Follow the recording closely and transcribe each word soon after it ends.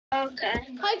Okay.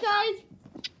 Hi guys.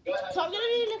 So I'm going to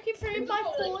be looking through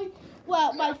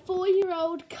my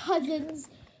 4-year-old cousin's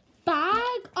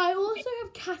bag. I also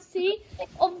have Cassie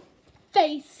on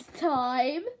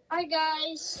FaceTime. Hi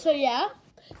guys. So yeah,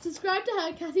 subscribe to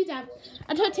her, Cassie Dam,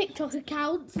 and her TikTok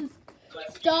accounts and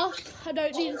stuff. I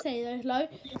don't need to say those low.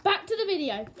 Back to the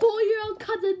video. 4-year-old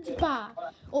cousin's bag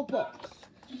or box.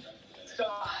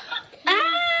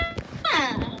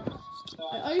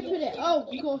 I open it. Oh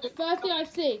gosh, first thing I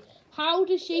see. How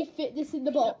does she fit this in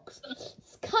the box?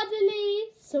 It's cuddly,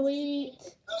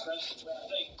 sweet.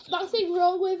 Nothing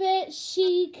wrong with it.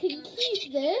 She can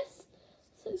keep this.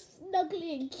 So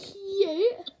snuggly and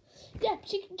cute. Yeah,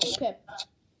 she can keep it.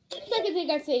 Second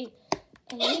thing I see.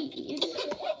 A lead.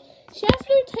 She has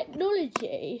no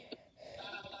technology.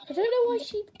 I don't know why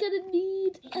she's gonna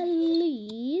need a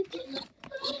lead.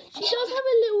 She does have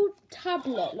a little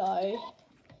tablet though.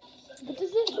 But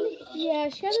does this yeah,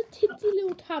 she has a tinsy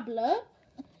little tablet.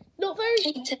 Not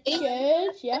very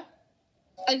good, yeah.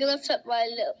 I'm gonna put my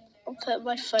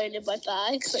phone in my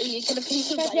bag, so you're gonna be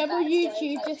in my Catch up on bag.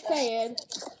 YouTube, just saying.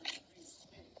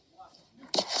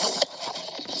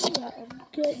 Yeah, I'm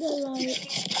gonna so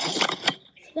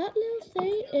that little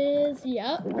thing is,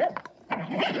 yep.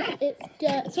 It's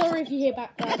good. Sorry if you hear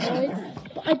background noise,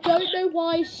 but I don't know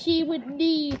why she would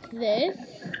need this.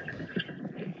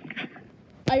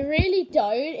 I really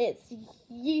don't. It's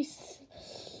use.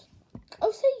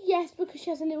 I'll say yes because she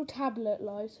has a little tablet,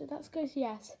 though. So that goes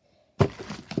yes.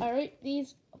 Alright,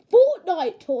 these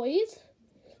Fortnite toys.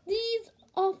 These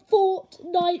are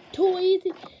Fortnite toys.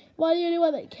 Am I the only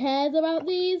one that cares about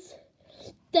these?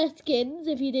 They're skins,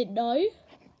 if you didn't know.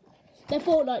 They're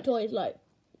Fortnite toys, like.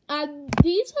 And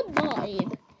these are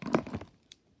mine.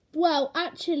 Well,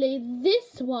 actually,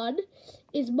 this one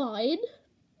is mine.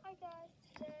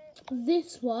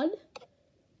 This one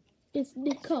is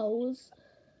Nicole's.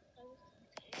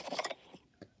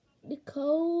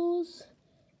 Nicole's,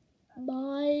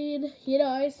 mine, you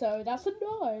know, so that's a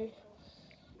no.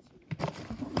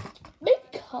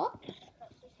 Makeup.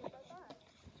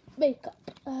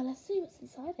 Let's see what's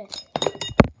inside it.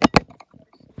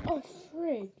 Oh,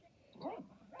 frig.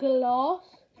 Glass.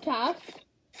 Cass.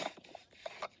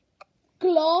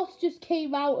 Glass just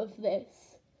came out of this.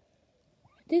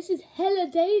 This is hella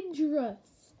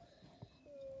dangerous.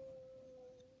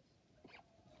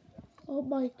 Oh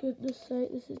my goodness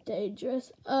sake, this is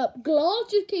dangerous. Glass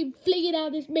just came flinging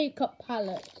out this makeup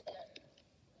palette.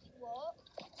 What?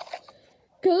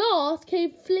 Glass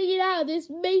came flinging out of this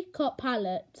makeup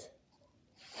palette.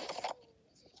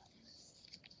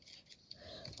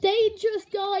 Dangerous,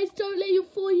 guys. Don't let your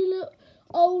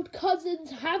 4-year-old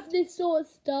cousins have this sort of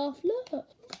stuff. Look.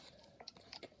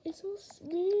 It's all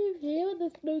smooth here and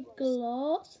there's no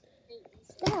glass.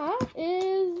 That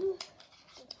is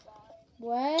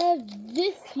where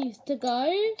this used to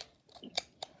go.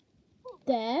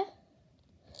 There.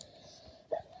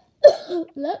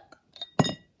 Look.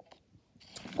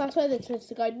 That's where this used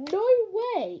to go. No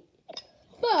way.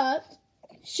 But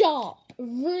sharp.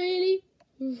 Really,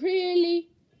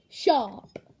 really sharp.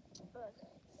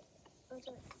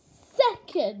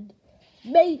 Second,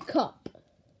 makeup.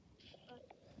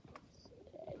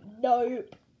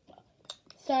 Nope.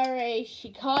 Sorry, she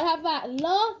can't have that.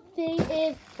 Last thing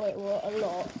is, wait, what? A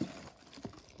lot.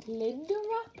 Linda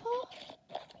wrapper?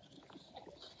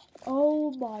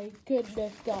 Oh my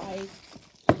goodness, guys.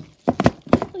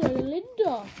 Hello,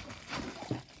 Linda.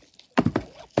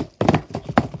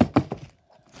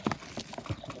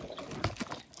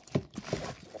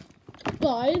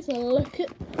 Guys, look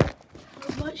at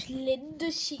how much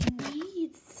Linda she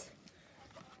needs.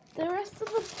 The rest of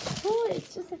the toy,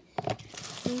 it's just like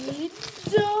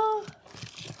Linda. Oh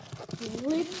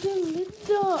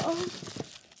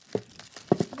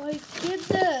my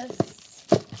goodness.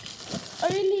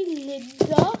 Only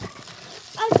Linda.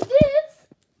 And this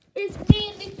is me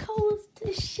and Nicole's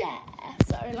to share.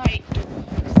 So like,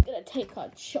 I'm just gonna take our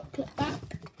chocolate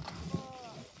back.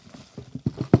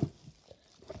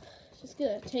 Just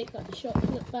gonna take our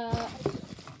chocolate back.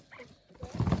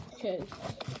 Because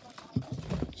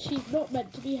she's not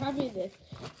meant to be having this.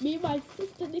 Me and my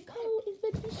sister Nicole is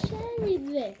meant to be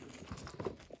sharing this.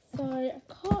 So I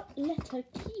can't let her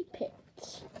keep it.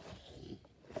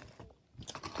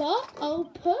 But I'll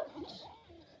put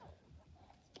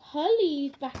her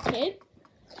lead back in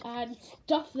and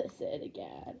stuff this in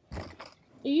again.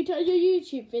 Are you doing your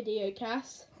YouTube video,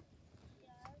 Cass?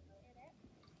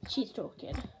 She's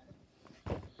talking.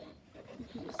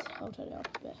 I'll turn it off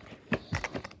a bit.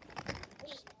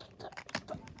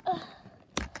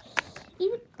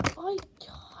 Even I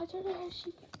don't know how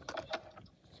she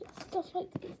fits stuff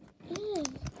like this in.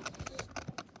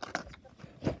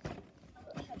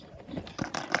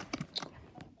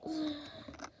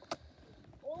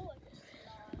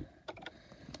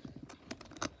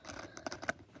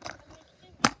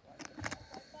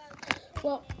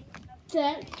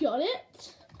 there, got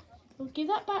it. We'll give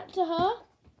that back to her.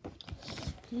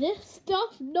 This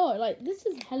stuff, no, like this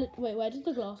is hella. Wait, where did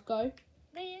the glass go?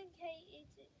 Me and Katie,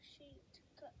 she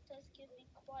does give me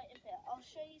quite a bit. I'll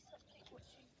show you something what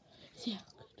she. Yeah,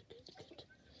 good.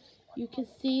 You can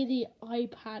see the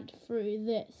iPad through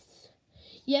this.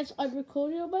 Yes, I'm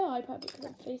recording on my iPad because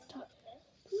I'm FaceTime.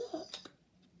 Look,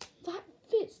 that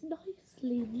fits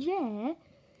nicely there. You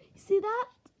see that?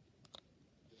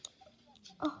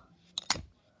 Oh.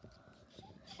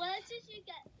 Where did you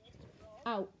get this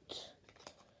from? Out.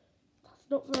 That's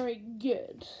not very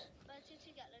good. Where did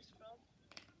you get this from?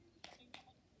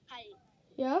 Hey.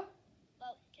 Yeah?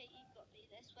 Well, Katie got me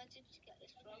this. Where did you get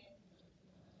this from?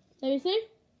 Let me see.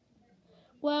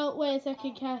 Well, wait a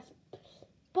second, Cass.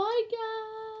 Bye,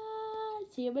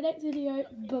 guys. See you in my next video.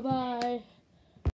 Bye-bye.